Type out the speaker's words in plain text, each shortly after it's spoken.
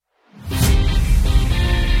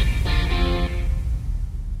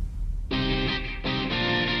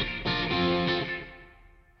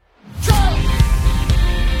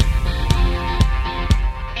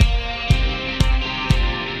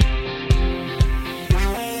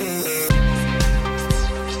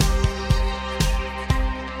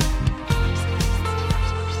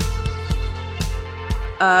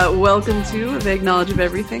Welcome to Vague Knowledge of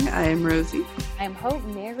Everything. I am Rosie. I'm Hope.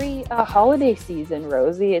 Merry holiday season,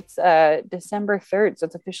 Rosie. It's December 3rd, so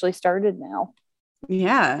it's officially started now.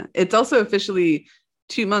 Yeah, it's also officially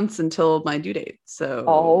 2 months until my due date. So,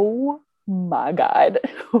 oh my God,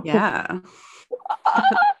 yeah,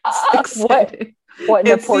 what an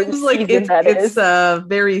important seems like season that is. It's a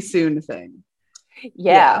very soon thing.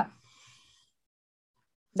 Yeah.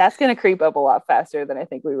 That's going to creep up a lot faster than I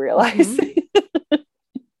think we realize. Mm-hmm.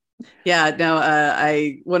 Yeah, no,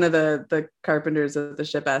 one of the carpenters of the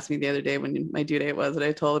ship asked me the other day when my due date was, and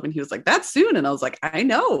I told him, and he was like, "That's soon," and I was like, "I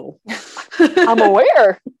know." I'm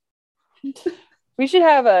aware. We should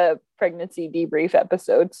have a pregnancy debrief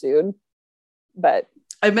episode soon, but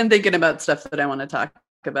I've been thinking about stuff that I want to talk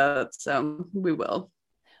about, so we will.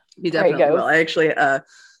 We definitely will. I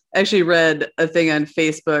actually read a thing on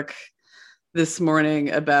Facebook this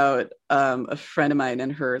morning about a friend of mine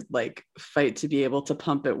and her like fight to be able to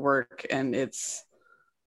pump at work, and I'm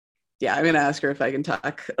gonna ask her if I can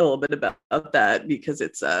talk a little bit about that because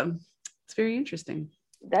it's very interesting.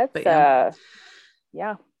 That's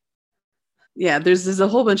yeah, there's a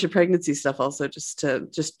whole bunch of pregnancy stuff also,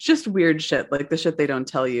 just weird shit, like the shit they don't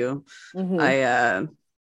tell you. Mm-hmm.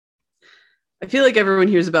 I feel like everyone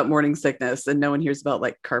hears about morning sickness and no one hears about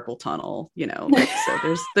like carpal tunnel, like,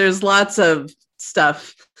 so there's lots of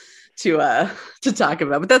stuff to talk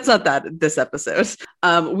about, but that's not this episode.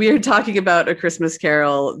 We are talking about A Christmas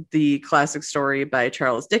Carol, the classic story by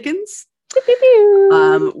Charles Dickens.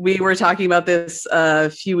 We were talking about this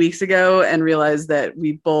a few weeks ago and realized that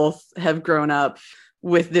we both have grown up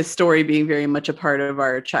with this story being very much a part of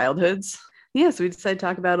our childhoods. Yeah, so we decided to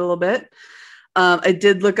talk about it a little bit. I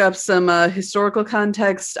did look up some historical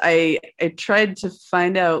context. I tried to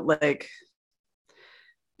find out like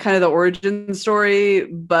kind of the origin story,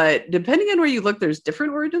 but depending on where you look, there's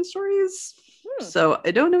different origin stories. So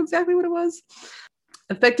I don't know exactly what it was.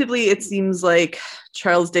 Effectively, it seems like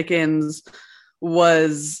Charles Dickens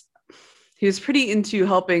was pretty into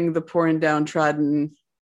helping the poor and downtrodden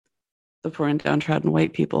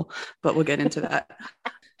white people, but we'll get into that.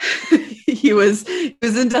 He was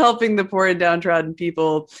into helping the poor and downtrodden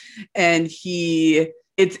people, and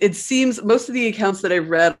it seems most of the accounts that I've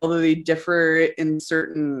read, although they differ in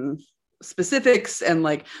certain specifics and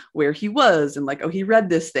like where he was and like, oh, he read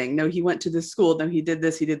this thing, no, he went to this school, no, he did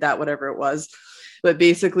this, he did that, whatever it was, but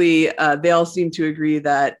basically they all seem to agree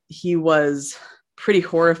that he was pretty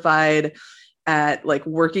horrified at like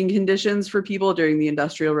working conditions for people during the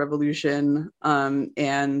Industrial Revolution, and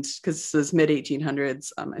because this was mid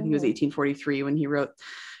 1800s, I think it was 1843 when he wrote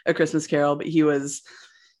A Christmas Carol, but he was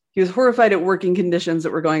horrified at working conditions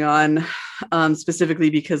that were going on,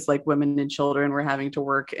 specifically because like women and children were having to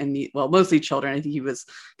work in mostly children. I think he was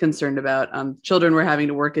concerned about children were having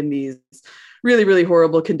to work in these really, really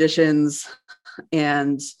horrible conditions,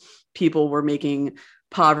 and people were making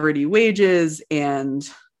poverty wages, and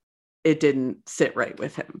it didn't sit right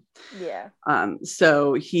with him. Yeah.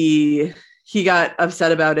 So he got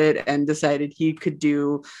upset about it and decided he could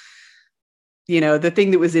do, the thing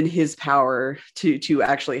that was in his power to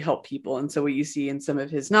actually help people. And so what you see in some of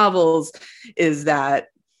his novels is that,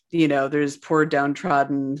 there's poor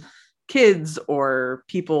downtrodden kids or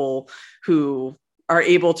people who are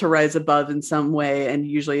able to rise above in some way. And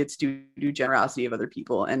usually it's due to generosity of other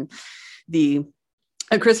people. And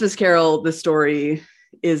A Christmas Carol, the story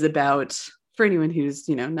is about, for anyone who's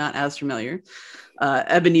not as familiar,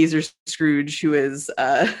 Ebenezer Scrooge, who is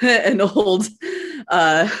an old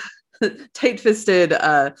tight-fisted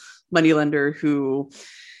moneylender who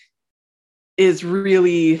is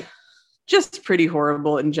really just pretty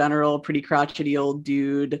horrible in general, pretty crotchety old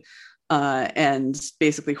dude, and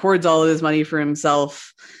basically hoards all of his money for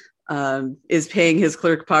himself, is paying his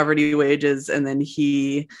clerk poverty wages, and then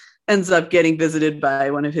he ends up getting visited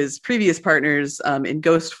by one of his previous partners in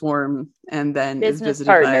ghost form, and then business is visited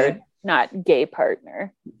partner, by not gay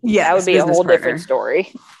partner. Yeah, that would be a whole different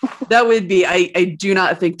story. That would be. I do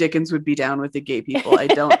not think Dickens would be down with the gay people. I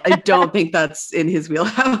don't think that's in his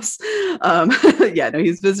wheelhouse.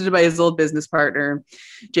 He's visited by his old business partner,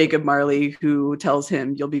 Jacob Marley, who tells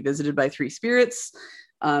him you'll be visited by 3 spirits.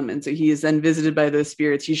 And so he is then visited by those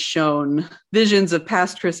spirits. He's shown visions of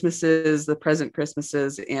past Christmases, the present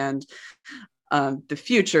Christmases, and the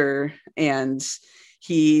future. And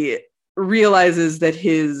he realizes that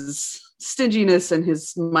his stinginess and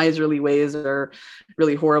his miserly ways are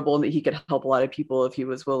really horrible, and that he could help a lot of people if he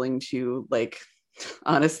was willing to, like,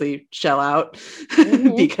 honestly shell out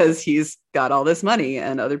because he's got all this money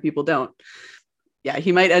and other people don't. Yeah,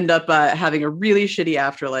 he might end up having a really shitty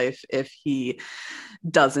afterlife if he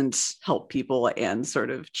doesn't help people and sort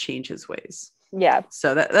of change his ways. Yeah.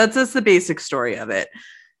 So that's just the basic story of it.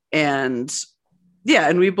 And yeah,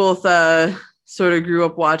 and we both sort of grew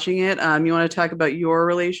up watching it. You want to talk about your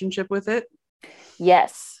relationship with it?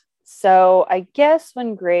 Yes. So I guess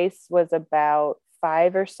when Grace was about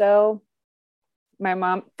 5 or so, my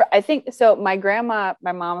mom, I think, so my grandma,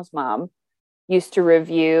 my mom's mom, used to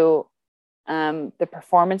review the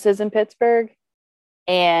performances in Pittsburgh.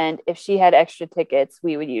 And if she had extra tickets,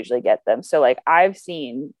 we would usually get them. So like I've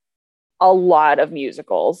seen a lot of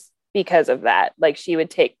musicals because of that. Like she would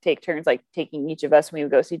take turns like taking each of us when we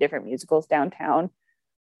would go see different musicals downtown.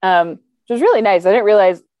 Which was really nice. I didn't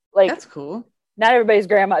realize like that's cool. Not everybody's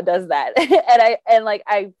grandma does that. and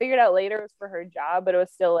I figured out later it was for her job, but it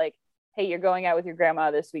was still like, hey, you're going out with your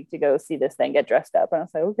grandma this week to go see this thing, get dressed up. And I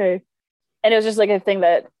was like, okay. And it was just like a thing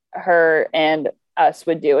that her and us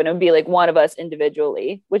would do. And it would be like one of us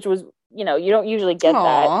individually, which was, you don't usually get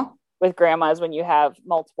that with grandmas when you have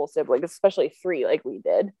multiple siblings, especially 3 like we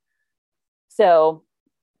did. So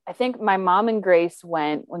I think my mom and Grace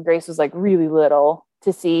went when Grace was like really little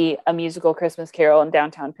to see a musical Christmas Carol in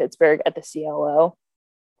downtown Pittsburgh at the CLO.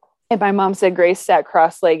 And my mom said Grace sat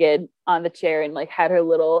cross-legged on the chair and like had her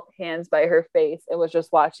little hands by her face and was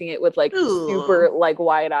just watching it with like super like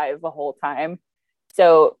wide eyes the whole time.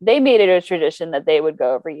 So they made it a tradition that they would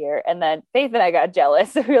go every year. And then Faith and I got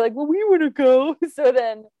jealous. So we were like, well, we want to go. So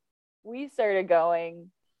then we started going,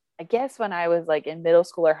 I guess when I was like in middle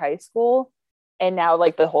school or high school. And now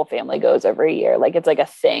like the whole family goes every year. Like it's like a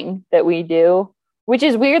thing that we do, which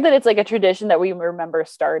is weird that it's like a tradition that we remember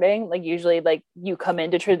starting. Like usually like you come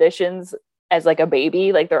into traditions as like a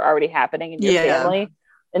baby, like they're already happening in your family.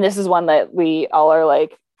 And this is one that we all are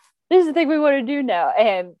like, this is the thing we want to do now.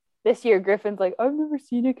 And this year Griffin's like, I've never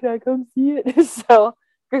seen it. Can I come see it? So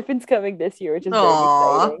Griffin's coming this year, which is very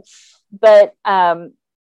exciting. But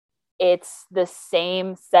it's the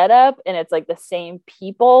same setup and it's like the same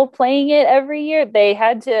people playing it every year. They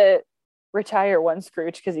had to retire one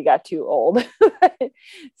Scrooge because he got too old.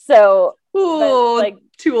 So like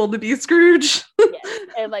too old to be Scrooge. Yeah.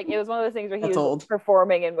 And like it was one of those things where he was old.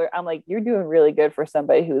 Performing and I'm like, you're doing really good for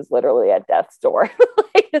somebody who's literally at death's door.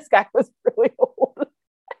 Like this guy was really old.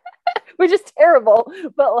 Which is terrible.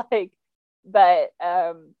 But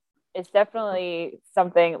it's definitely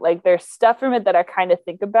something like there's stuff from it that I kind of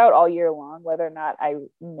think about all year long, whether or not I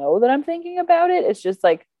know that I'm thinking about it. It's just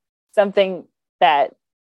like something that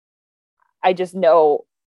I just know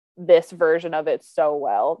this version of it so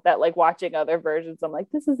well that like watching other versions, I'm like,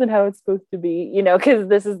 this isn't how it's supposed to be, because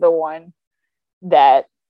this is the one that's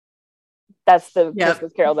the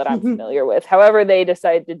Christmas Carol that I'm familiar with. However, they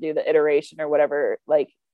decide to do the iteration or whatever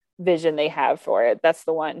like vision they have for it. That's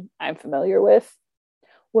the one I'm familiar with.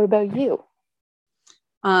 What about you?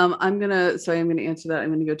 I'm gonna answer that.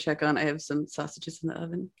 I'm gonna go check on. I have some sausages in the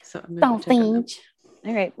oven, so I'm gonna go check on them.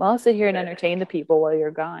 All right. Well, I'll sit here and entertain the people while you're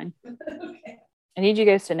gone. Okay. I need you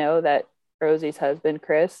guys to know that Rosie's husband,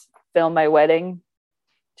 Chris, filmed my wedding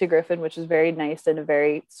to Griffin, which is very nice and a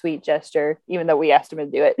very sweet gesture, even though we asked him to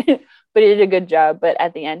do it. But he did a good job. But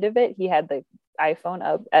at the end of it, he had the iPhone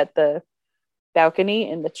up at the balcony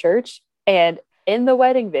in the church, and in the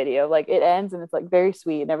wedding video, like it ends and it's like very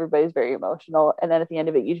sweet and everybody's very emotional, and then at the end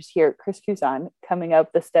of it you just hear Chris Cuson coming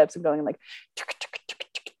up the steps and going like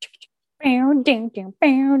and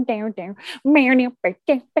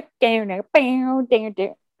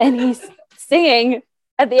he's singing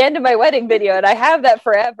at the end of my wedding video, and I have that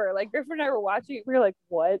forever. Like Griffin and I were watching it, we were like,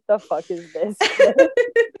 what the fuck is this?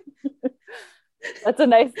 That's a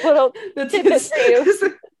nice little tidbit for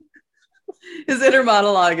you. His inner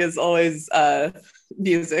monologue is always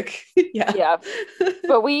music. Yeah.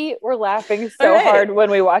 But we were laughing so hard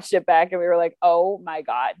when we watched it back, and we were like, oh my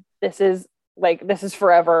God, this is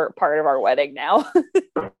forever part of our wedding now.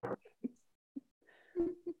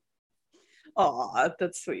 Aw,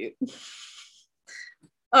 that's sweet.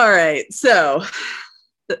 All right. So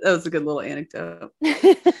that was a good little anecdote.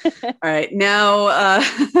 All right. Now,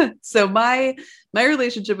 so my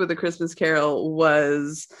relationship with A Christmas Carol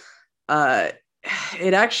was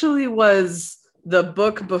it actually was the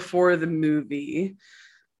book before the movie.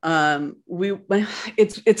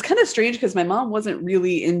 It's kind of strange because my mom wasn't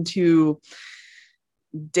really into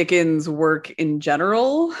Dickens' work in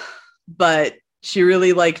general, but she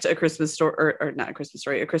really liked A Christmas Story, or not A Christmas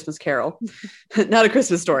Story, A Christmas Carol, not A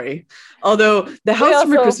Christmas Story. Although the house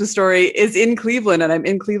from A Christmas Story is in Cleveland, and I'm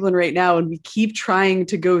in Cleveland right now, and we keep trying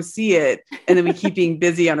to go see it, and then we keep being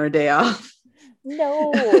busy on our day off.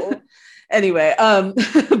 No. Anyway,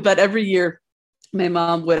 but every year my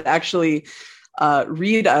mom would actually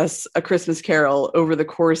read us A Christmas Carol over the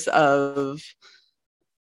course of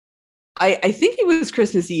I think it was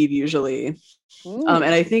Christmas Eve usually. And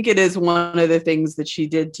I think it is one of the things that she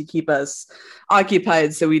did to keep us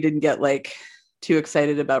occupied so we didn't get like too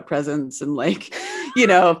excited about presents and like, you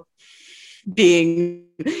know, being,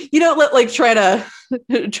 you know, like trying to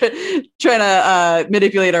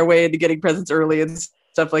manipulate our way into getting presents early and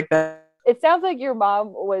stuff like that. It sounds like your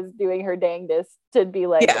mom was doing her dangdest to be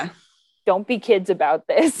like, yeah, don't be kids about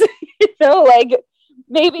this. You know, like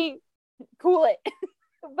maybe cool it.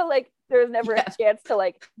 But like there was never a chance to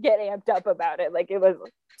like get amped up about it. Like it was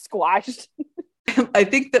squashed. I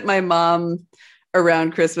think that my mom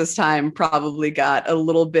around Christmas time probably got a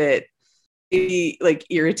little bit like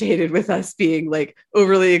irritated with us being like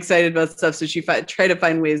overly excited about stuff. So she tried to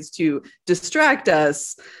find ways to distract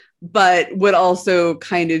us, but would also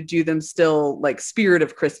kind of do them still like spirit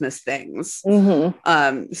of Christmas things.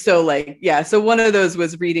 So like, yeah. So one of those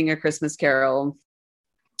was reading A Christmas Carol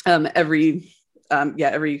I believe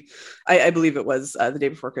it was the day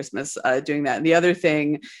before Christmas, doing that. And the other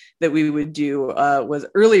thing that we would do was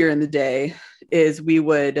earlier in the day is we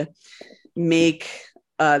would make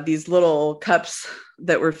these little cups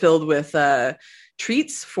that were filled with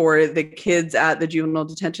treats for the kids at the juvenile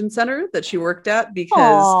detention center that she worked at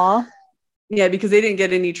because they didn't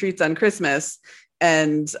get any treats on Christmas.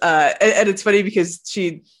 And it's funny because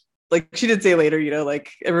she did say later, you know,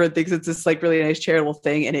 like everyone thinks it's this like really nice charitable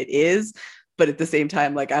thing, and it is. But at the same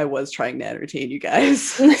time, like I was trying to entertain you guys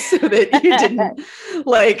so that you didn't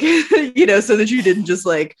like, you know, so that you didn't just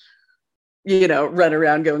like, you know, run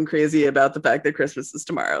around going crazy about the fact that Christmas is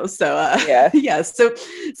tomorrow. So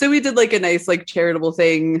So we did like a nice like charitable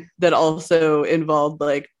thing that also involved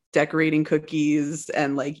like decorating cookies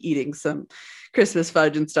and like eating some Christmas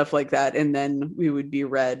fudge and stuff like that. And then we would be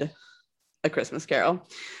read A Christmas Carol.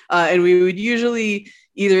 And we would usually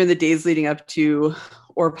either in the days leading up to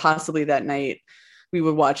or possibly that night, we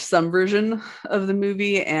would watch some version of the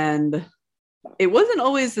movie, and it wasn't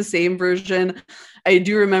always the same version. I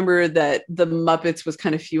do remember that the Muppets was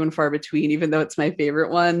kind of few and far between, even though it's my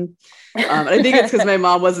favorite one. I think it's because my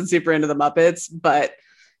mom wasn't super into the Muppets, but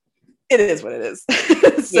it is what it is.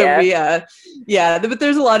 But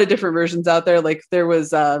there's a lot of different versions out there. Like there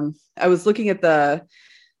was, I was looking at the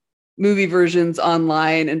movie versions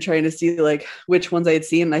online and trying to see like which ones I had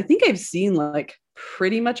seen. And I think I've seen like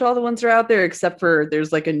pretty much all the ones that are out there, except for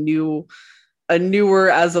there's like a newer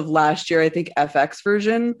as of last year, I think FX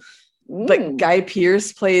version. But Guy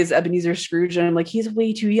Pearce plays Ebenezer Scrooge, and I'm like, he's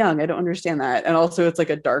way too young. I don't understand that. And also it's like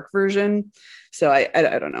a dark version. So I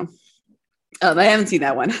don't know. I haven't seen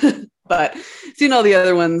that one, but seen all the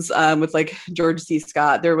other ones with like George C.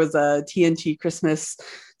 Scott. There was a TNT Christmas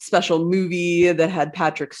special movie that had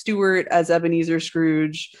Patrick Stewart as Ebenezer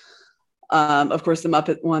Scrooge. Of course, the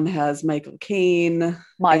Muppet one has Michael Caine.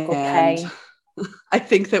 I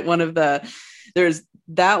think that there's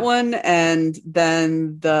that one, and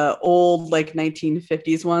then the old like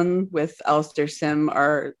 1950s one with Alistair Sim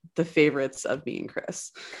are the favorites of me and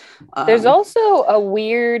Chris. There's also a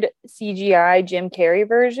weird CGI Jim Carrey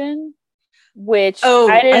version, which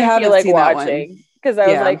I didn't feel like watching because I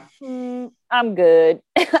was like, I'm good.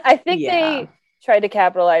 I think they tried to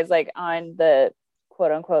capitalize like on the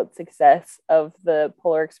quote unquote success of the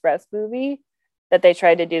Polar Express movie, that they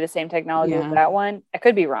tried to do the same technology as that one. I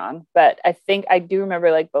could be wrong, but I think I do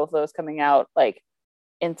remember like both of those coming out like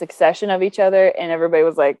in succession of each other, and everybody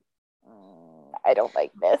was like, I don't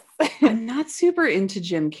like this. I'm not super into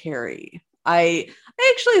Jim Carrey. I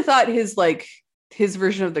actually thought his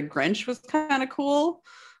version of the Grinch was kind of cool.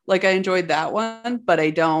 Like I enjoyed that one, but I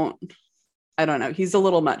don't know. He's a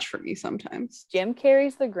little much for me sometimes. Jim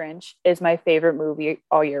Carrey's The Grinch is my favorite movie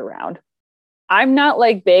all year round. I'm not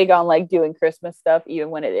like big on like doing Christmas stuff, even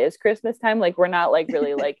when it is Christmas time. Like we're not like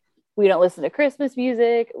really like, we don't listen to Christmas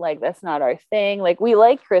music. Like that's not our thing. Like we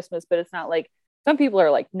like Christmas, but it's not like some people are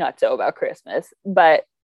like nutso about Christmas, but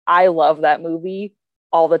I love that movie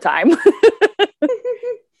all the time.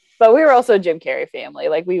 But we were also a Jim Carrey family.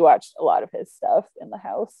 Like we watched a lot of his stuff in the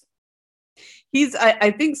house.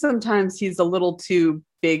 I think sometimes he's a little too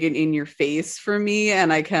big and in your face for me.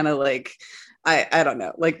 And I kind of like, I don't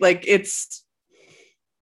know, like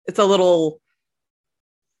it's a little,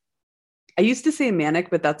 I used to say manic,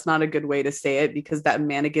 but that's not a good way to say it because that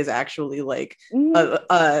manic is actually like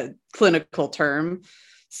a clinical term.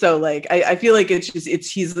 So like, I feel like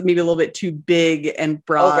he's maybe a little bit too big and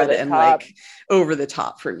broad and like over the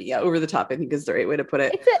top for me. Yeah. Over the top, I think is the right way to put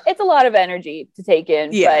it. It's a lot of energy to take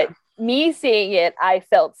in, but me seeing it, I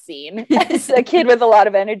felt seen as a kid with a lot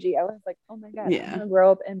of energy. I was like, oh my God, I'm going to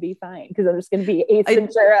grow up and be fine because I'm just going to be Ace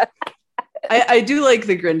Ventura. I do like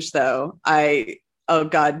The Grinch though. I Oh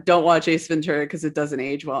God, don't watch Ace Ventura because it doesn't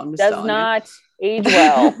age well. I'm just Does not age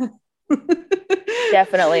well.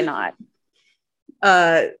 Definitely not.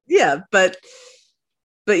 Yeah, but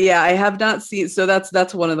yeah, I have not seen. So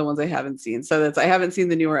that's one of the ones I haven't seen. So I haven't seen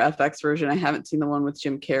the newer FX version. I haven't seen the one with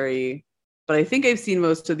Jim Carrey, but I think I've seen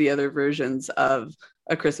most of the other versions of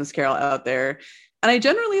A Christmas Carol out there, and I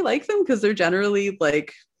generally like them because they're generally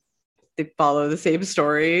like they follow the same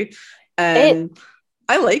story, and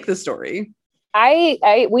I like the story.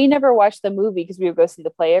 We never watched the movie because we would go see the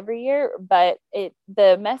play every year, but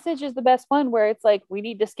the message is the best one where it's like we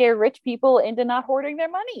need to scare rich people into not hoarding their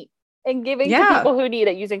money and giving to people who need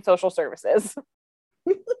it using social services.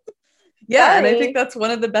 Yeah, Sorry. And I think that's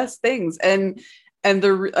one of the best things. And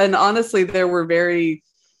honestly, there were very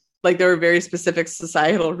specific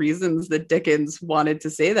societal reasons that Dickens wanted to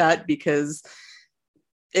say that, because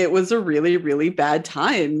it was a really, really bad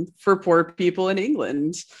time for poor people in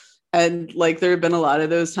England. And like there have been a lot of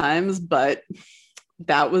those times, but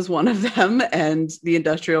that was one of them. And the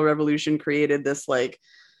Industrial Revolution created this like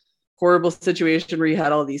horrible situation where you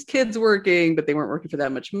had all these kids working, but they weren't working for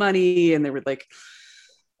that much money. And they were like,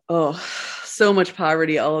 oh, so much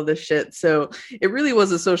poverty, all of this shit. So it really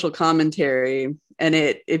was a social commentary. And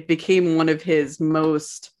it became one of his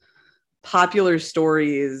most popular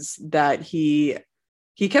stories that he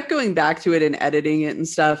kept going back to it and editing it and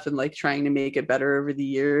stuff and like trying to make it better over the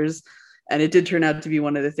years. And it did turn out to be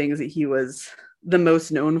one of the things that he was the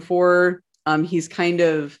most known for. He's kind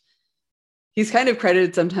of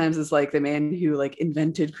credited sometimes as like the man who like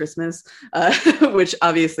invented Christmas, which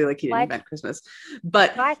obviously like he didn't invent Christmas,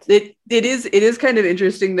 but it is kind of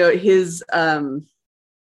interesting though. His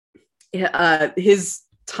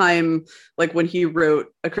time, like when he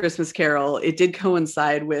wrote A Christmas Carol, it did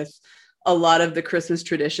coincide with a lot of the Christmas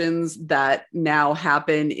traditions that now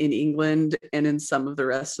happen in England and in some of the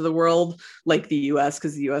rest of the world, like the US,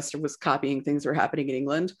 because the US was copying things that were happening in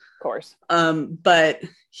England. Of course. But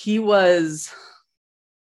he was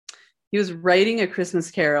writing A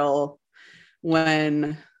Christmas Carol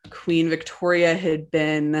when Queen Victoria had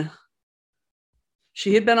been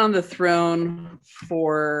on the throne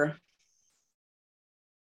for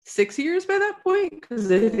 6 years by that point,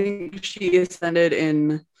 because I think she ascended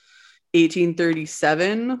in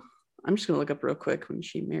 1837. I'm just gonna look up real quick when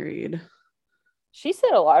she married. She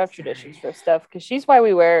said a lot of traditions for stuff, because she's why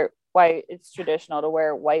it's traditional to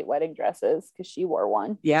wear white wedding dresses, because she wore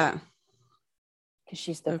one. Yeah, because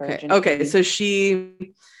she's the virgin. Okay, queen. So she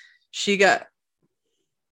got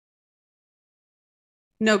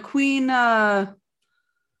Queen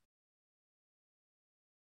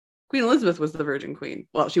Elizabeth was the virgin queen.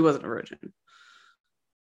 Well, she wasn't a virgin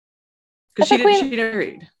because she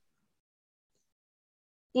married.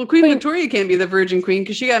 Well, Queen Victoria can't be the virgin queen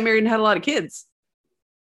because she got married and had a lot of kids.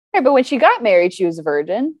 Right, but when she got married, she was a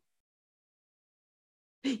virgin.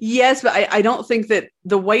 Yes, but I don't think that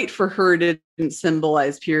the white for her didn't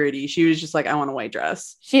symbolize purity. She was just like, I want a white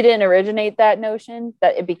dress. She didn't originate that notion,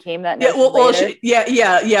 that it became that notion.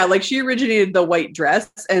 Yeah. Like she originated the white dress,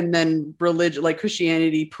 and then religion, like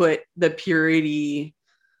Christianity, put the purity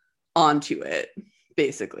onto it,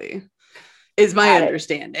 basically. Is my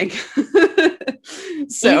understanding. So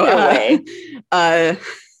so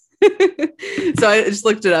I just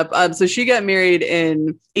looked it up. So she got married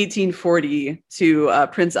in 1840 to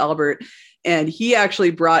Prince Albert, and he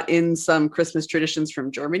actually brought in some Christmas traditions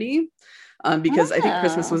from Germany, because I think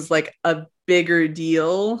Christmas was like a bigger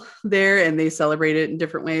deal there, and they celebrate it in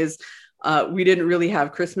different ways. We didn't really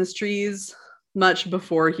have Christmas trees much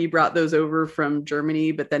before he brought those over from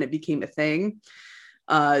Germany, but then it became a thing.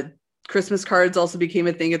 Christmas cards also became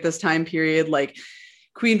a thing at this time period. Like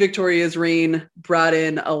Queen Victoria's reign brought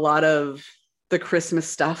in a lot of the Christmas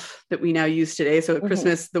stuff that we now use today. So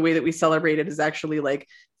Christmas, the way that we celebrate it, is actually like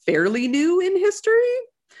fairly new in history.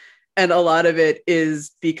 And a lot of it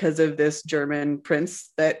is because of this German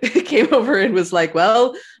prince that came over and was like,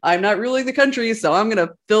 well, I'm not ruling the country, so I'm going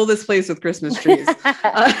to fill this place with Christmas trees.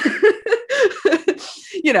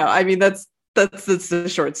 I mean, that's a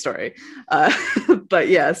short story. But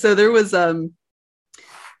yeah, so there was, at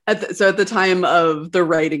the time of the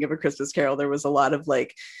writing of A Christmas Carol, there was a lot of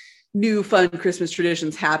like new fun Christmas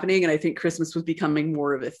traditions happening. And I think Christmas was becoming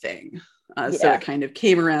more of a thing. So it kind of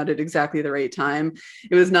came around at exactly the right time.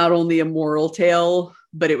 It was not only a moral tale,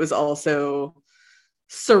 but it was also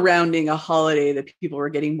surrounding a holiday that people were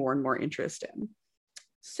getting more and more interest in.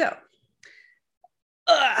 So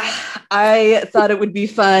I thought it would be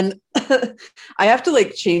fun. I have to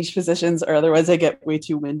like change positions or otherwise I get way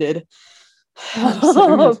too winded.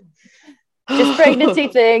 Just pregnancy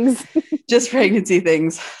things. Just pregnancy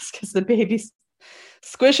things, because the baby's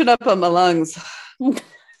squishing up on my lungs.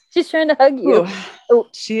 She's trying to hug you. Ooh, Oh,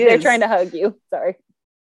 she they're is trying to hug you. Sorry.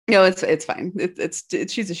 No, it's fine. It's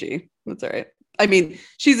she's a she. That's all right. I mean,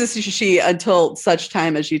 she's a she until such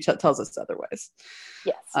time as she tells us otherwise.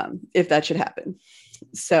 Yes. If that should happen.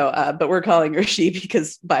 So, but we're calling her she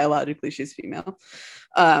because biologically she's female.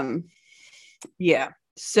 Yeah.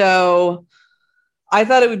 So I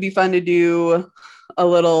thought it would be fun to do a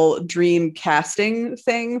little dream casting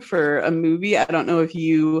thing for a movie. I don't know if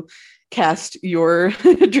you cast your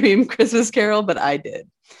dream Christmas Carol, but I did.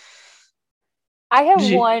 I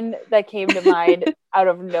have one that came to mind out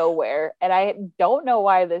of nowhere, and I don't know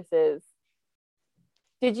why this is.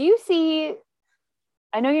 Did you see?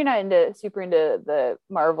 I know you're not super into the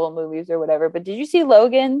Marvel movies or whatever, but did you see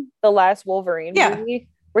Logan, the last Wolverine movie,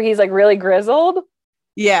 where he's like really grizzled?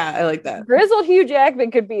 Yeah, I like that. Grizzled Hugh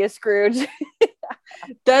Jackman could be a Scrooge.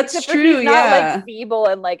 That's true. He's not like feeble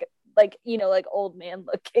and like old man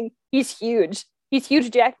looking. He's huge. He's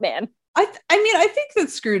huge Jackman. I mean, I think that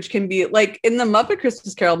Scrooge can be like in the Muppet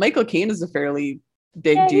Christmas Carol. Michael Caine is a fairly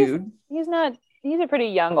big dude. He's a pretty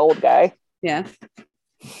young old guy. Yeah.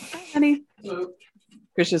 Hi, honey.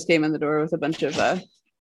 Chris just came in the door with a bunch of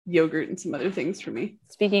yogurt and some other things for me.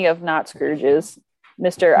 Speaking of not Scrooges,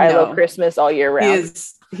 Mr. I Love Christmas all year round.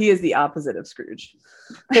 He is the opposite of Scrooge.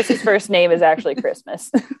 Chris's first name is actually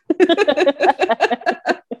Christmas.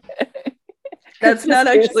 That's not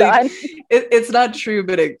actually it's not true,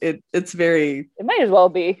 but it's very, it might as well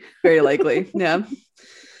be very likely. Yeah.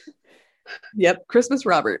 Yep. Christmas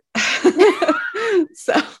Robert.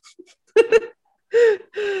 So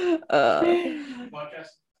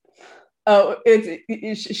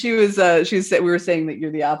she said we were saying that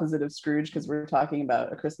you're the opposite of Scrooge because we're talking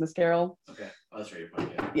about A Christmas Carol. Okay. Oh, that's right.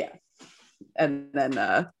 Podcast. Yeah. And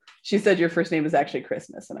then she said your first name is actually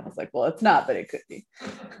Christmas, and I was like, well, it's not, but it could be.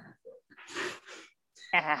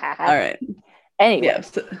 All right.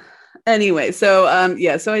 Anyway, so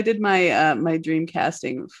I did my dream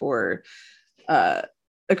casting for A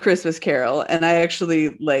Christmas Carol, and I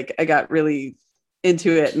actually I got really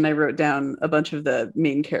into it, and I wrote down a bunch of the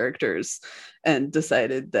main characters and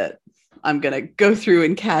decided that I'm gonna go through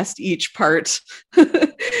and cast each part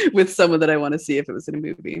with someone that I want to see if it was in a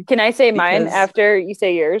movie. Can I say mine after you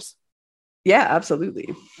say yours? Yeah, absolutely.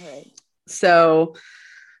 All right. So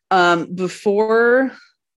before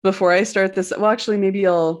I start this, well, actually, maybe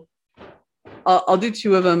I'll do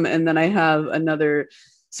two of them, and then I have another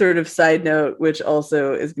sort of side note, which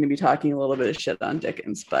also is going to be talking a little bit of shit on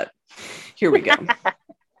Dickens, but here we go.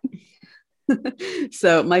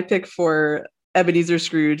 So my pick for Ebenezer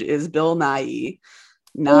Scrooge is Bill Nighy,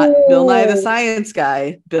 not Bill Nye the Science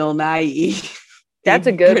Guy, Bill Nighy. That's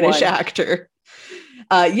a good British actor.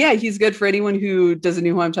 Yeah, he's good. For anyone who doesn't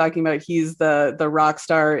know who I'm talking about, he's the rock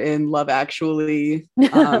star in Love Actually.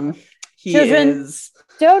 He is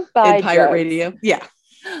don't buy in Pirate drugs. Radio. Yeah.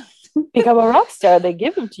 Become a rock star. They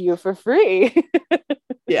give them to you for free.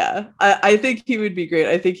 Yeah, I think he would be great.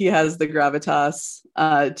 I think he has the gravitas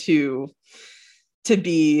to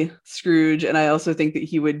be Scrooge, and I also think that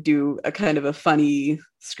he would do a kind of a funny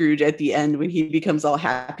Scrooge at the end when he becomes all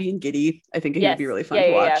happy and giddy. I think it would be really fun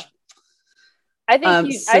to watch. Yeah. I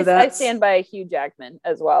think I stand by Hugh Jackman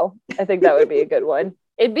as well. I think that would be a good one.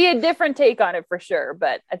 It'd be a different take on it for sure,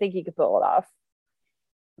 but I think he could pull it off.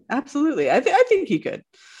 Absolutely. I think he could.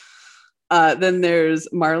 Then there's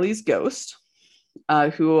Marley's ghost,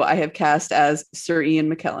 who I have cast as Sir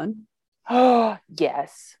Ian McKellen. Oh,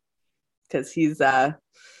 yes. Because he's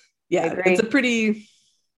it's a pretty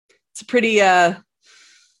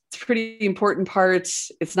important part.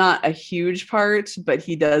 It's not a huge part, but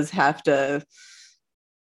he does have to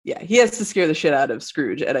he has to scare the shit out of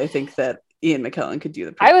Scrooge, and I think that Ian McKellen could do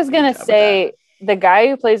the I was gonna say the guy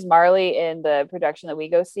who plays Marley in the production that we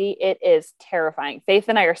go see, it is terrifying. Faith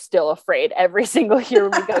and I are still afraid every single year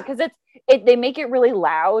when we go, because they make it really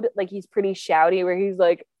loud. Like, he's pretty shouty, where he's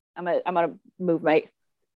like, I'm gonna move my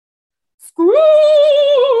Scrooge.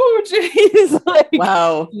 He's like,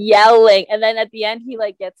 wow, yelling, and then at the end he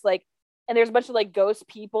gets and there's a bunch of ghost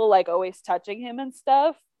people always touching him and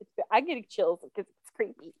stuff. I'm getting chills because it's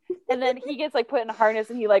creepy. And then he gets put in a harness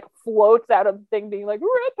and he floats out of the thing being repent.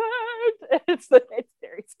 It's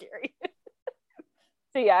very scary.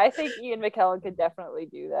 So yeah, I think Ian McKellen could definitely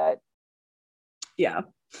do that. Yeah.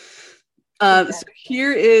 So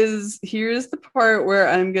here is the part where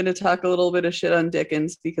I'm going to talk a little bit of shit on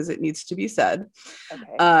Dickens because it needs to be said.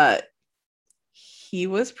 Okay. He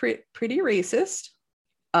was pretty racist.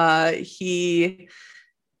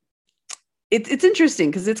 It's interesting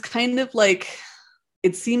because it's kind of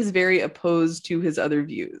it seems very opposed to his other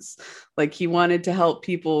views. He wanted to help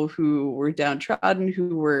people who were downtrodden,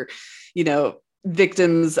 who were,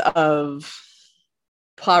 victims of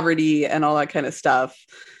poverty and all that kind of stuff.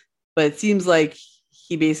 But it seems like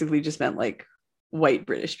he basically just meant like white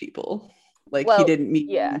British people. Like he didn't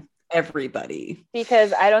mean everybody.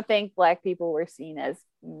 Because I don't think Black people were seen as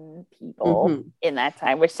people in that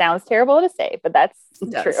time, which sounds terrible to say, but that's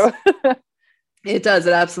true. It does.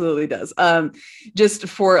 It absolutely does. Just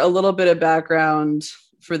for a little bit of background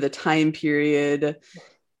for the time period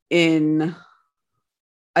in,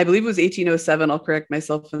 I believe it was 1807. I'll correct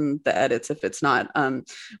myself in the edits if it's not,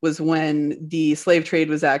 was when the slave trade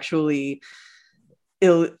was actually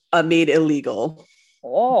made illegal.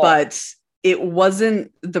 But it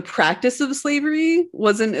wasn't, the practice of slavery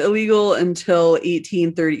wasn't illegal until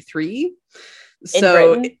 1833.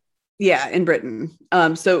 In Britain.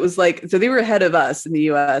 So it was like, so they were ahead of us in the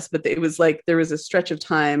US, but it was like, there was a stretch of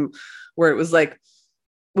time where it was like,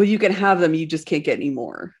 well, you can have them, you just can't get any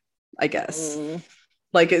more, I guess.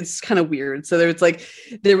 Like, it's kind of weird. So there's like,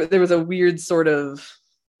 there was a weird sort of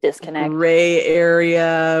disconnect, gray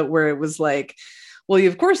area where it was like, well,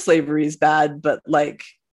 of course slavery is bad, but like,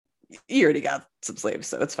 you already got some slaves,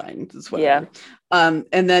 so it's fine. It's whatever. And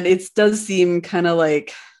then it does seem kind of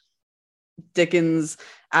like Dickens'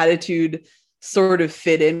 attitude sort of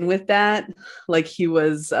fit in with that. Like he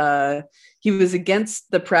was against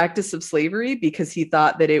the practice of slavery because he just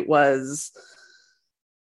thought that it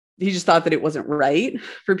wasn't right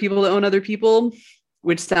for people to own other people,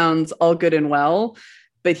 which sounds all good and well.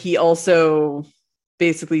 But he also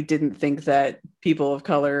basically didn't think that people of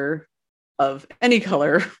color, of any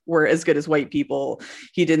color, were as good as white people.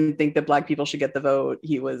 He didn't think that Black people should get the vote.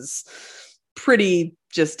 He was pretty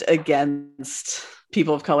just against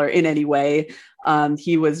people of color in any way.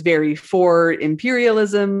 He was very for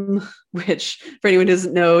imperialism, which, for anyone who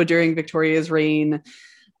doesn't know, during Victoria's reign,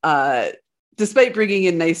 despite bringing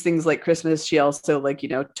in nice things like Christmas, she also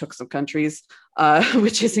took some countries,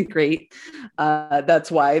 which isn't great. That's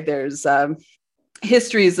why there's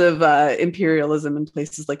histories of imperialism in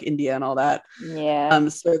places like India and all that.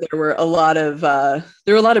 So there were a lot of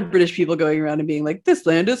British people going around and being like, this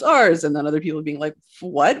land is ours, and then other people being like,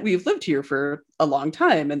 what? We've lived here for a long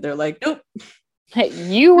time. And they're like, nope,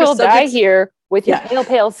 you will die here with your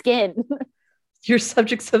pale skin. You're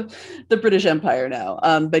subjects of the British Empire now.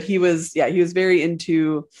 But he was very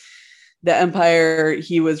into the empire.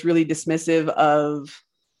 He was really dismissive of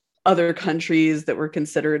other countries that were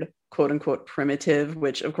considered quote unquote primitive,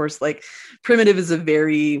 which of course, like, primitive is it's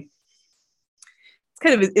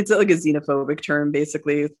like a xenophobic term,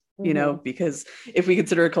 basically, because if we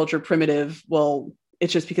consider a culture primitive, well,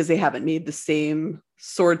 it's just because they haven't made the same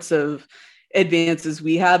sorts of advances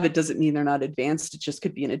we have. It doesn't mean they're not advanced. It just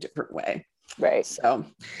could be in a different way. Right. So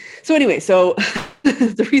anyway,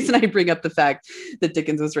 the reason I bring up the fact that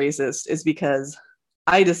Dickens was racist is because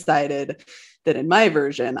I decided that in my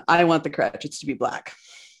version, I want the Cratchits to be Black.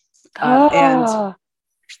 And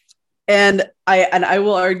I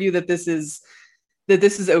will argue that this is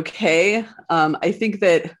okay. I think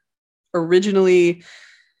that originally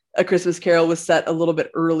A Christmas Carol was set a little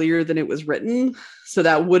bit earlier than it was written. So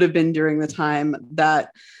that would have been during the time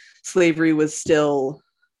that slavery was still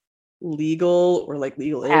legal, or like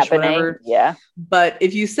legal-ish, whatever. Yeah. But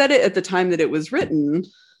if you said it at the time that it was written,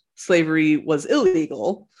 slavery was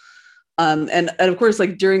illegal. And of course,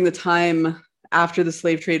 like, during the time after the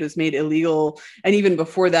slave trade was made illegal, and even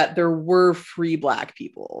before that, there were free Black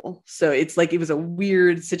people. So it's like, it was a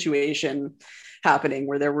weird situation happening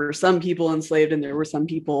where there were some people enslaved and there were some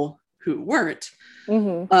people who weren't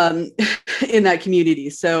in that community.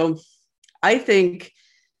 So I think,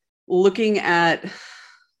 looking at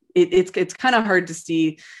it's kind of hard to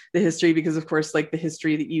see the history, because of course, like, the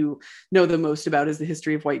history that you know the most about is the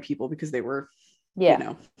history of white people, because they were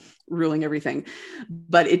ruling everything.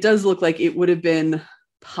 But it does look like it would have been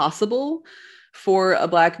possible for a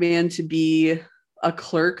Black man to be a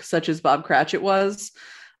clerk, such as Bob Cratchit was.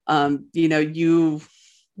 You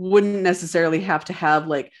wouldn't necessarily have to have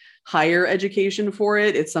like higher education for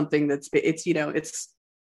it. It's something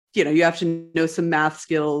you have to know some math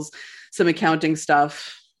skills, some accounting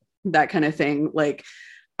stuff, that kind of thing. Like,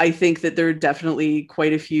 I think that there are definitely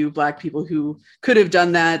quite a few Black people who could have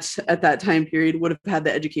done that at that time period, would have had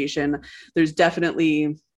the education. There's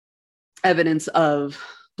definitely evidence of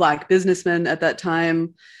Black businessmen at that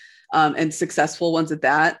time, and successful ones at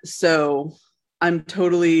that. So I'm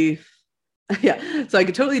totally, so I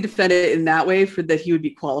could totally defend it in that way, for that he would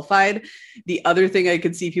be qualified. The other thing I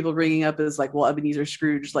could see people bringing up is like, well, Ebenezer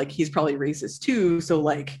Scrooge, like, he's probably racist too. So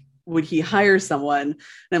like, would he hire someone? And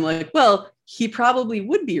I'm like, well, he probably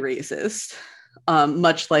would be racist,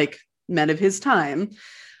 much like men of his time.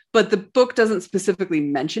 but the book doesn't specifically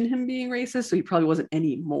mention him being racist, so he probably wasn't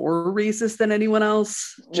any more racist than anyone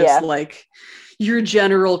else. Just like your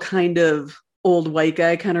general kind of old white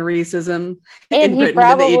guy kind of racism and in Britain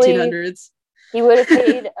in the 1800s. He would have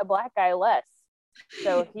paid a black guy less.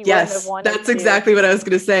 So he wouldn't have wanted that's exactly what I was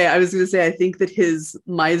going to say. I was going to say, I think that his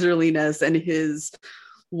miserliness and his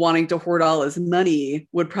wanting to hoard all his money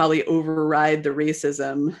would probably override the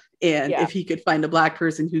racism. And if he could find a black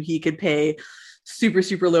person who he could pay super,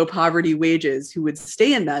 super low poverty wages, who would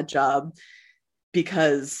stay in that job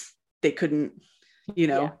because they couldn't,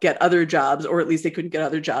 get other jobs, or at least they couldn't get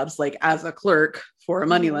other jobs like as a clerk for a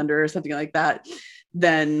moneylender or something like that,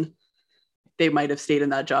 then they might have stayed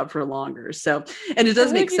in that job for longer. So, and it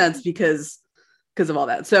does make sense because of all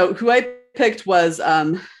that. So who I picked was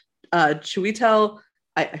Chiwetel,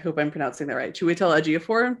 I hope I'm pronouncing that right, Chiwetel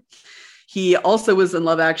Ejiofor. He also was in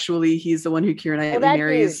Love Actually. He's the one who Keira Knightley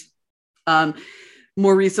marries.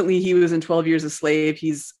 More recently, he was in 12 Years a Slave.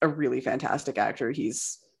 He's a really fantastic actor.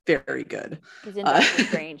 He's very good. He's in Doctor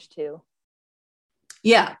Strange too.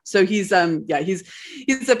 Yeah, so he's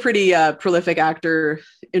a pretty prolific actor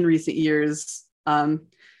in recent years. And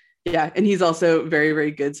he's also very, very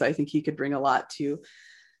good. So I think he could bring a lot to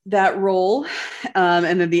that role.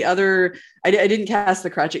 And then the other, I didn't cast the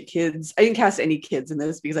Cratchit kids. I didn't cast any kids in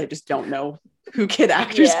this because I just don't know who kid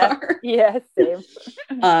actors are. Yeah, same.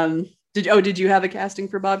 Did you have a casting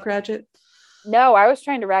for Bob Cratchit? No, I was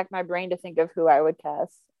trying to rack my brain to think of who I would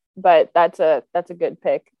cast, but that's a good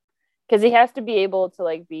pick. Because he has to be able to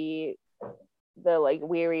like be the like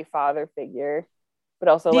weary father figure, but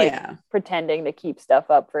also like pretending to keep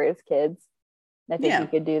stuff up for his kids. I think he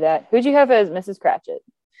could do that. Who'd you have as Mrs. Cratchit?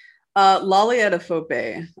 Lolly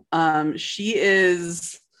Adefope.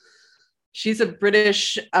 She's a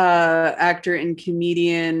British actor and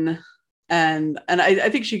comedian, and I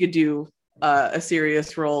think she could do a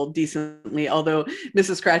serious role decently, although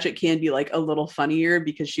Mrs. Cratchit can be like a little funnier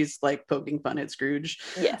because she's like poking fun at Scrooge.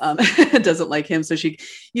 Doesn't like him, so she,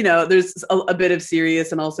 there's a bit of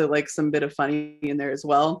serious and also like some bit of funny in there as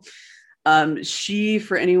well. She,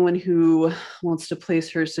 for anyone who wants to place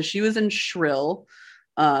her, so she was in Shrill,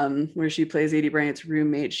 where she plays Adie Bryant's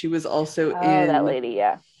roommate. She was also in that lady.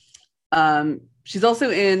 She's also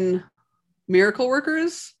in Miracle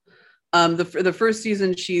Workers. The first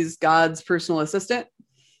season, she's God's personal assistant.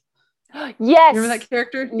 Yes. Remember that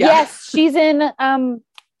character? Yeah. Yes. She's in,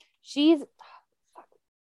 she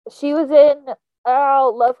was in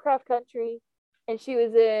Lovecraft Country, and she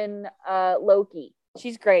was in Loki.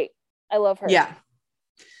 She's great. I love her. Yeah.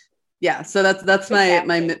 Yeah. So that's my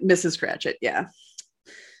Mrs. Cratchit. Yeah.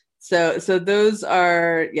 So those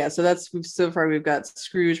are, so far we've got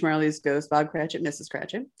Scrooge, Marley's Ghost, Bob Cratchit, Mrs.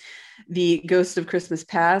 Cratchit. The Ghost of Christmas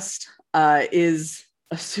Past is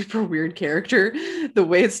a super weird character. The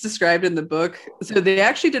way it's described in the book. So they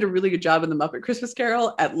actually did a really good job in the Muppet Christmas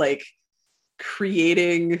Carol at like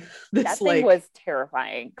creating this that thing like was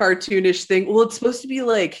terrifying cartoonish thing. Well, it's supposed to be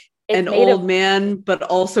like an old man, but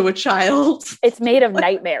also a child. It's made of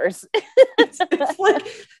nightmares.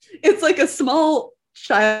 it's like a small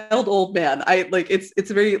child old man.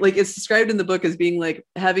 It's very like, it's described in the book as being like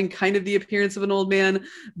having kind of the appearance of an old man,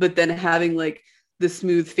 but then having like the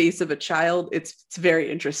smooth face of a child. It's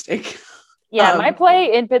very interesting. Yeah, my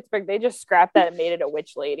play in Pittsburgh, they just scrapped that and made it a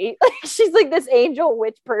witch lady. Like she's like this angel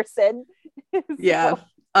witch person. Yeah.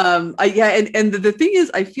 And the thing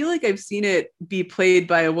is, I feel like I've seen it be played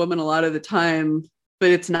by a woman a lot of the time, but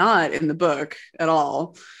it's not in the book at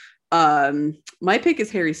all. My pick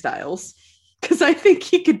is Harry Styles, because I think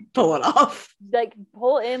he could pull it off. Like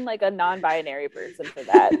pull in like a non-binary person for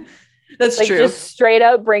that. That's like, true. Just straight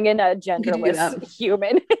up bring in a genderless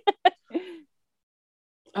human.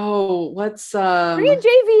 Oh, what's bring in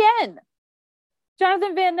JVN,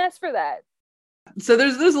 Jonathan Van Ness for that. So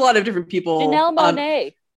there's a lot of different people. Janelle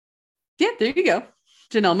Monáe. Yeah, there you go.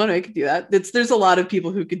 Janelle Monáe could do that. There's a lot of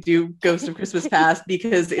people who could do Ghost of Christmas Past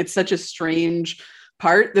because it's such a strange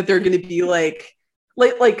part that they're going to be like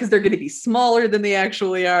because they're going to be smaller than they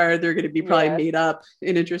actually are. They're going to be probably made up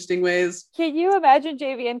in interesting ways. Can you imagine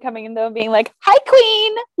JVN coming in though and being like, "Hi,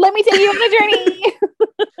 Queen, let me take you on a journey.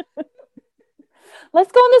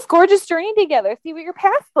 Let's go on this gorgeous journey together. See what your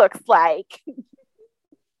past looks like."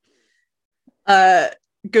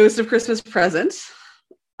 Ghost of Christmas Present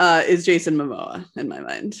is Jason Momoa in my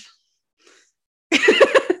mind.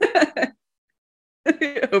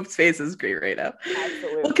 Hope's face is great right now.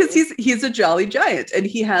 Absolutely. Well, because he's a jolly giant and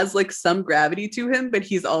he has like some gravity to him, but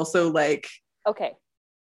he's also like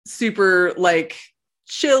super like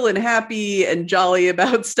chill and happy and jolly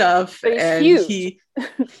about stuff. But he's and huge.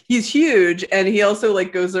 he's huge, and he also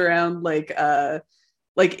like goes around like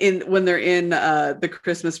like when they're in the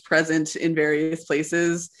Christmas present in various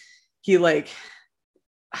places, he like,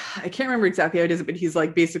 I can't remember exactly how it is, but he's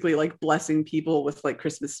like basically like blessing people with like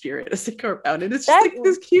Christmas spirit as they go around. And it's just like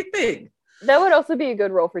this cute thing. That would also be a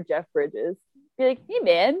good role for Jeff Bridges. Be like, hey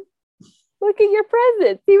man, look at your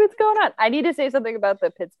present. See what's going on. I need to say something about the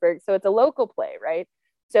Pittsburgh. So it's a local play, right?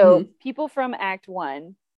 So people from Act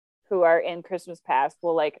 1 who are in Christmas Past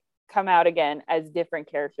will like come out again as different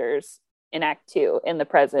characters in Act 2 in the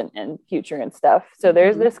present and future and stuff. So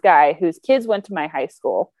there's this guy whose kids went to my high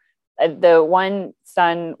school. The one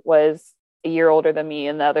son was a year older than me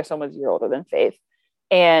and the other son was a year older than Faith.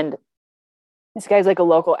 And this guy's like a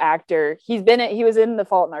local actor. He was in The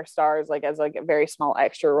Fault in Our Stars, like as like a very small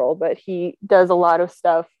extra role, but he does a lot of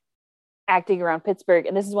stuff acting around Pittsburgh.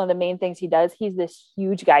 And this is one of the main things he does. He's this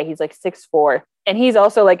huge guy. He's like 6'4", and he's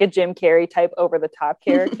also like a Jim Carrey type over the top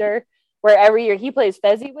character where every year he plays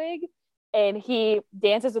Fezziwig and he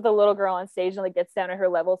dances with a little girl on stage and like gets down at her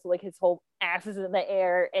level. So like his whole ass is in the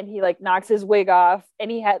air and he like knocks his wig off. And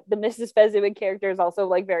he had the Mrs. Fezziwig character is also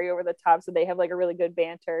like very over the top. So they have like a really good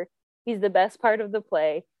banter. He's the best part of the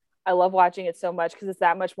play. I love watching it so much because it's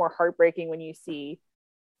that much more heartbreaking when you see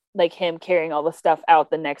like him carrying all the stuff out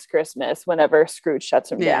the next Christmas whenever Scrooge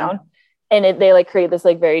shuts him down. And they like create this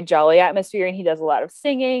like very jolly atmosphere and he does a lot of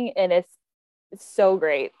singing and it's so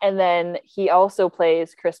great. And then he also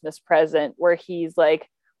plays Christmas Present where he's like,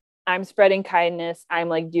 I'm spreading kindness. I'm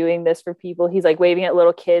like doing this for people. He's like waving at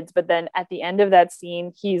little kids. But then at the end of that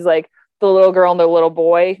scene, he's like, the little girl and the little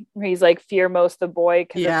boy, he's like fear most the boy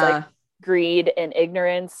because it's like greed and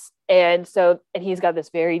ignorance. And he's got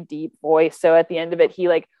this very deep voice. So at the end of it, he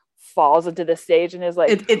like falls into the stage and is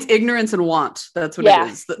like, it's ignorance and want. That's what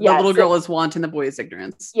it is. The little girl is want and the boy is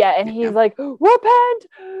ignorance. Yeah. And he's like, repent.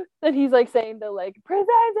 And he's like saying the like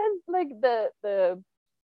presents and like the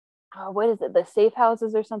what is it? The safe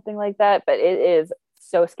houses or something like that. But it is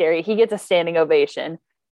so scary. He gets a standing ovation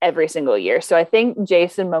every single year. So I think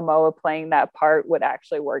Jason Momoa playing that part would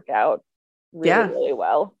actually work out really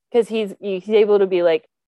well because he's able to be like,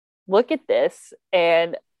 look at this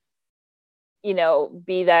and, you know,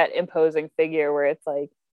 be that imposing figure where it's like,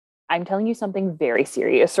 I'm telling you something very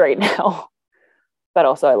serious right now. But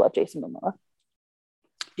also I love Jason Momoa.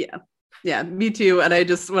 Yeah, me too. And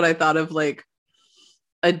when I thought of like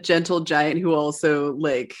a gentle giant who also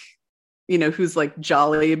like, you know, who's like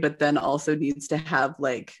jolly, but then also needs to have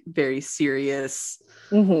like very serious,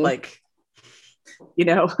 like, you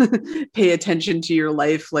know, pay attention to your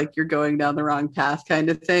life, like you're going down the wrong path kind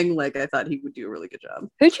of thing. Like I thought he would do a really good job.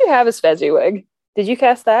 Who'd you have as Fezziwig? Did you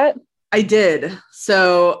cast that? I did.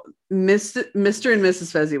 So Mr. and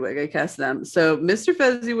Mrs. Fezziwig, I cast them. So Mr.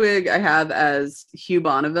 Fezziwig I have as Hugh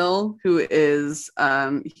Bonneville, who is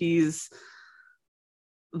he's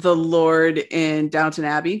the Lord in Downton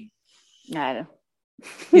Abbey. I know.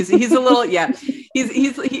 He's a little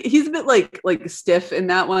he's a bit like stiff in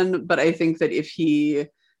that one, but I think that if he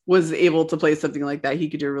was able to play something like that, he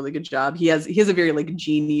could do a really good job. He has a very like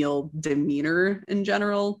genial demeanor in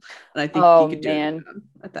general, and I think he could do a good job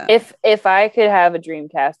at that. If I could have a dream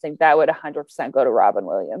casting, that would 100% go to Robin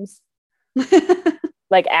Williams.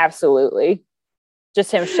 Like absolutely,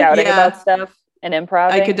 just him shouting about stuff and improv.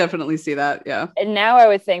 I could definitely see that. Yeah. And now I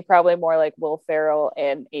would think probably more like Will Ferrell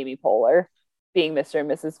and Amy Poehler being Mr. and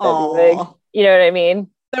Mrs. Fezziwig. You know what I mean?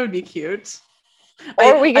 That would be cute.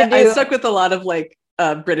 Or I stuck with a lot of like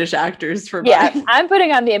British actors for mine. I'm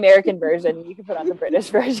putting on the American version. You can put on the British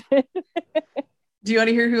version. Do you want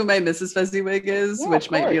to hear who my Mrs. Fezziwig is? Yeah, which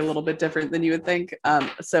might be a little bit different than you would think.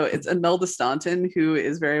 So it's Imelda Staunton, who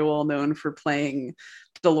is very well known for playing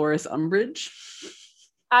Dolores Umbridge.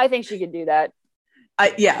 I think she could do that.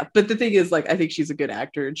 But the thing is, like, I think she's a good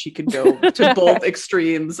actor and she could go to both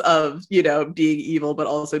extremes of, you know, being evil, but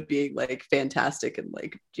also being like fantastic and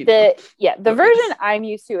like, you know, the version I'm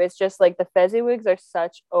used to is just like the Fezziwigs are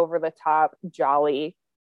such over the top, jolly,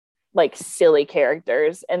 like silly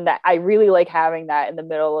characters. And that I really like having that in the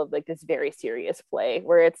middle of like this very serious play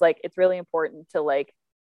where it's like, it's really important to like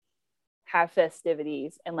have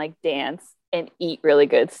festivities and like dance and eat really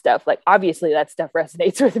good stuff. Like, obviously that stuff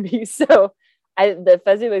resonates with me. So the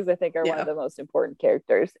Fezziwigs, I think, are one of the most important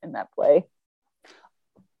characters in that play.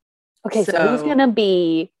 Okay, so who's going to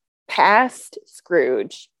be past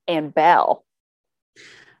Scrooge and Belle?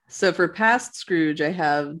 So for past Scrooge, I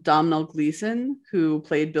have Domhnall Gleeson, who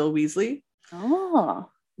played Bill Weasley. Oh.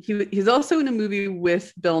 He's also in a movie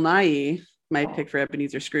with Bill Nighy, my pick for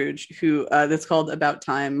Ebenezer Scrooge, who that's called About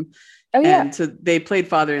Time. Oh, yeah. And so they played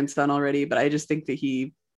father and son already, but I just think that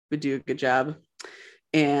he would do a good job.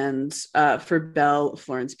 And for Belle,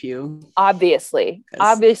 Florence Pugh. Obviously,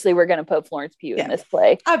 we're going to put Florence Pugh in this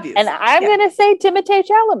play. Obviously. And I'm going to say Timothée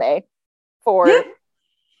Chalamet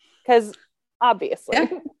because obviously.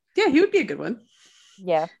 Yeah, he would be a good one.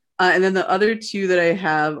 Yeah. And then the other two that I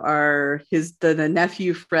have are the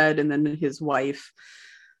nephew, Fred, and then his wife.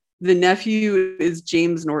 The nephew is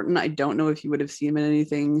James Norton. I don't know if you would have seen him in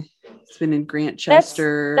anything. He's been in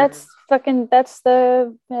Grantchester. That's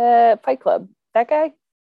the Fight Club. That guy?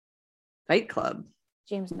 Fight Club.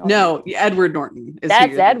 James Norton. No, Edward Norton.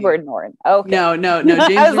 That's Edward Norton. Okay. No.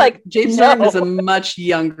 James Norton is a much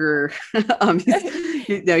younger.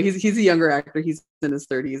 He's a younger actor. He's in his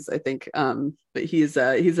 30s, I think. But he's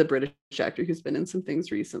a British actor who's been in some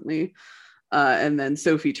things recently. And then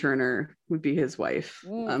Sophie Turner would be his wife.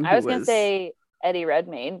 I was gonna say Eddie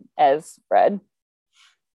Redmayne as Fred.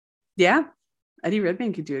 Yeah, Eddie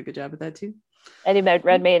Redmayne could do a good job at that too. Eddie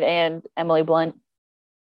Redmayne and Emily Blunt.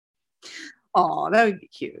 Oh, that would be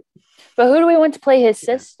cute. But who do we want to play his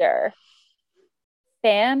sister?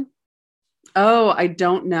 Fan? Oh, I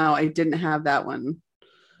don't know. I didn't have that one.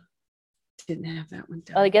 Done.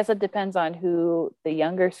 Well, I guess it depends on who the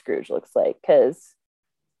younger Scrooge looks like, because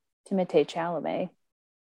Timothée Chalamet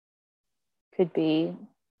could be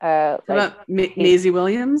How about Maisie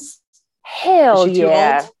Williams? Hell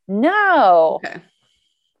yeah. No. Okay.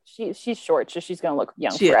 She's short, so she's gonna look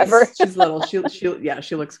young forever. She's little. She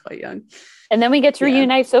looks quite young. And then we get to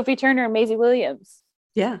reunite Sophie Turner and Maisie Williams.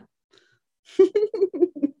 Yeah.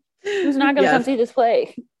 Who's not gonna come see this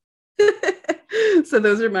play? So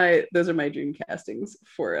those are my dream castings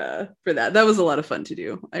for that. That was a lot of fun to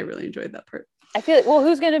do. I really enjoyed that part. I feel like, well,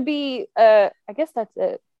 who's gonna be I guess that's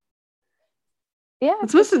it. Yeah.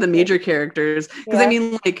 It's most of the major characters. Because I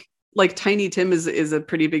mean, like Tiny Tim is a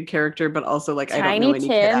pretty big character, but also like I don't know any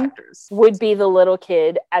kid actors. Would be the little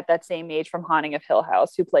kid at that same age from Haunting of Hill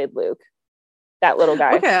House who played Luke. That little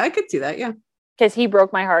guy. Okay, I could see that, yeah. Because he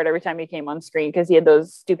broke my heart every time he came on screen because he had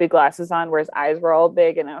those stupid glasses on where his eyes were all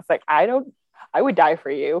big, and I was like, I would die for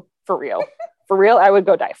you. For real. For real, I would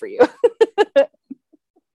go die for you.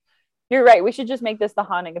 You're right. We should just make this the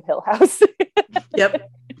Haunting of Hill House. Yep.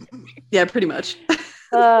 Yeah, pretty much.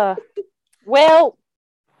 Well,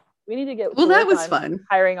 we need to get that was fun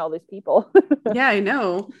hiring all these people. Yeah, I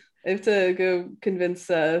know. I have to go convince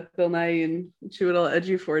Bill Nye and Chiwetel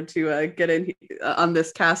Ejiofor to get in on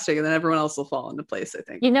this casting, and then everyone else will fall into place, I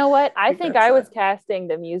think. You know what? I think I was casting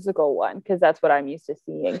the musical one because that's what I'm used to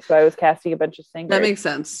seeing. So I was casting a bunch of singers. That makes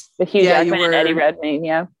sense. With Hugh Jackman and Eddie Redmayne,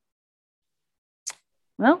 yeah.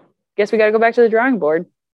 Well, guess we got to go back to the drawing board.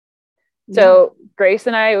 So Grace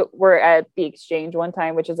and I were at the Exchange one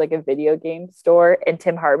time, which is like a video game store, and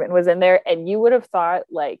Tim Hartman was in there, and you would have thought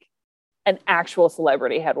like an actual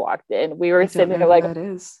celebrity had walked in. We were sitting there like,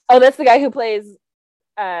 oh, that's the guy who plays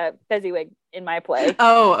Fezziwig in my play.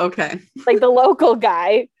 Oh, okay. Like the local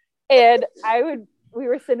guy. And we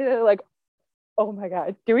were sitting there like, oh my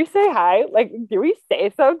God, do we say hi? Like, do we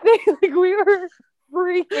say something? Like we were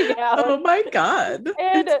freaking out. Oh my God.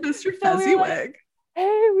 And it's Mr. Fezziwig.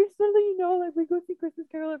 Hey, we still let you know, like we go see Christmas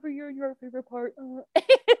Carol every year and you're our favorite part. And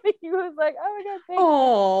he was like, oh my God, thanks.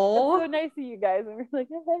 Oh, so nice of you guys. And we're like,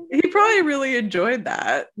 he probably really enjoyed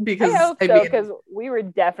that because I hope so, because we were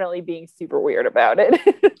definitely being super weird about it.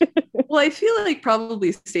 Well, I feel like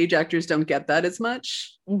probably stage actors don't get that as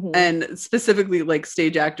much. Mm-hmm. And specifically like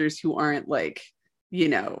stage actors who aren't like, you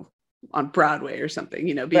know, on Broadway or something,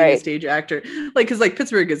 you know, being a stage actor, like, cause like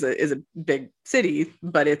Pittsburgh is a big city,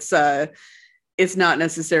 but it's not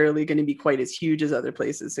necessarily going to be quite as huge as other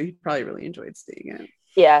places. So he probably really enjoyed seeing it.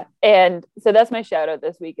 Yeah. And so that's my shout out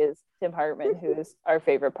this week is Tim Hartman, who's our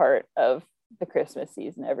favorite part of the Christmas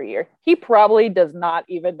season every year. He probably does not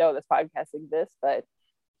even know this podcast exists, but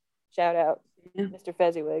shout out Mr.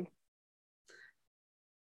 Fezziwig.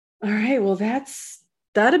 All right. Well,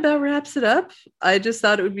 that about wraps it up. I just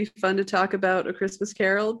thought it would be fun to talk about A Christmas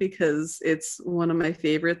Carol because it's one of my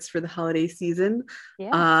favorites for the holiday season.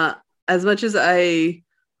 Yeah. As much as I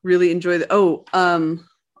really enjoy I'm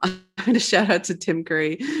going to shout out to Tim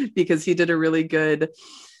Curry because he did a really good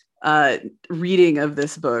reading of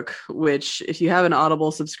this book, which if you have an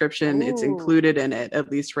Audible subscription, it's included in it,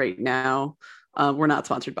 at least right now. We're not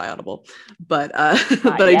sponsored by Audible, but I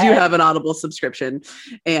do have an Audible subscription.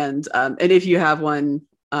 And if you have one,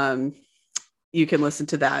 you can listen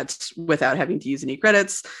to that without having to use any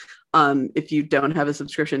credits. If you don't have a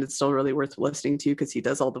subscription, it's still really worth listening to because he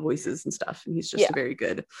does all the voices and stuff. And he's just a very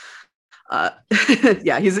good,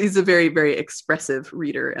 he's a very, very expressive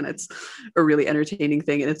reader, and it's a really entertaining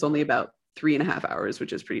thing. And it's only about 3.5 hours,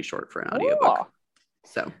 which is pretty short for an audiobook.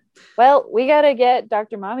 So, well, we got to get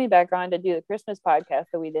Dr. Mommy back on to do the Christmas podcast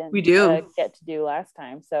that we didn't get to do last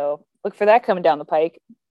time. So look for that coming down the pike.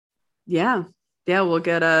 Yeah. We'll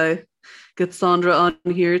get Sandra on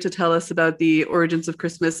here to tell us about the origins of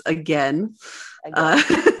Christmas again.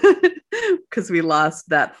 Because we lost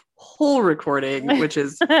that whole recording, which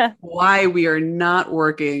is why we are not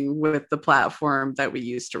working with the platform that we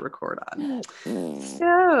used to record on.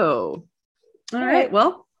 So, all right.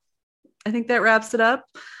 Well, I think that wraps it up.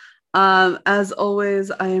 As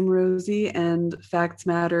always, I am Rosie, and facts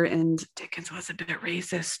matter, and Dickens was a bit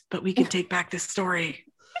racist, but we can take back this story.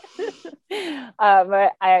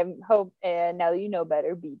 I hope, and now you know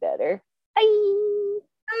better, be better. Bye.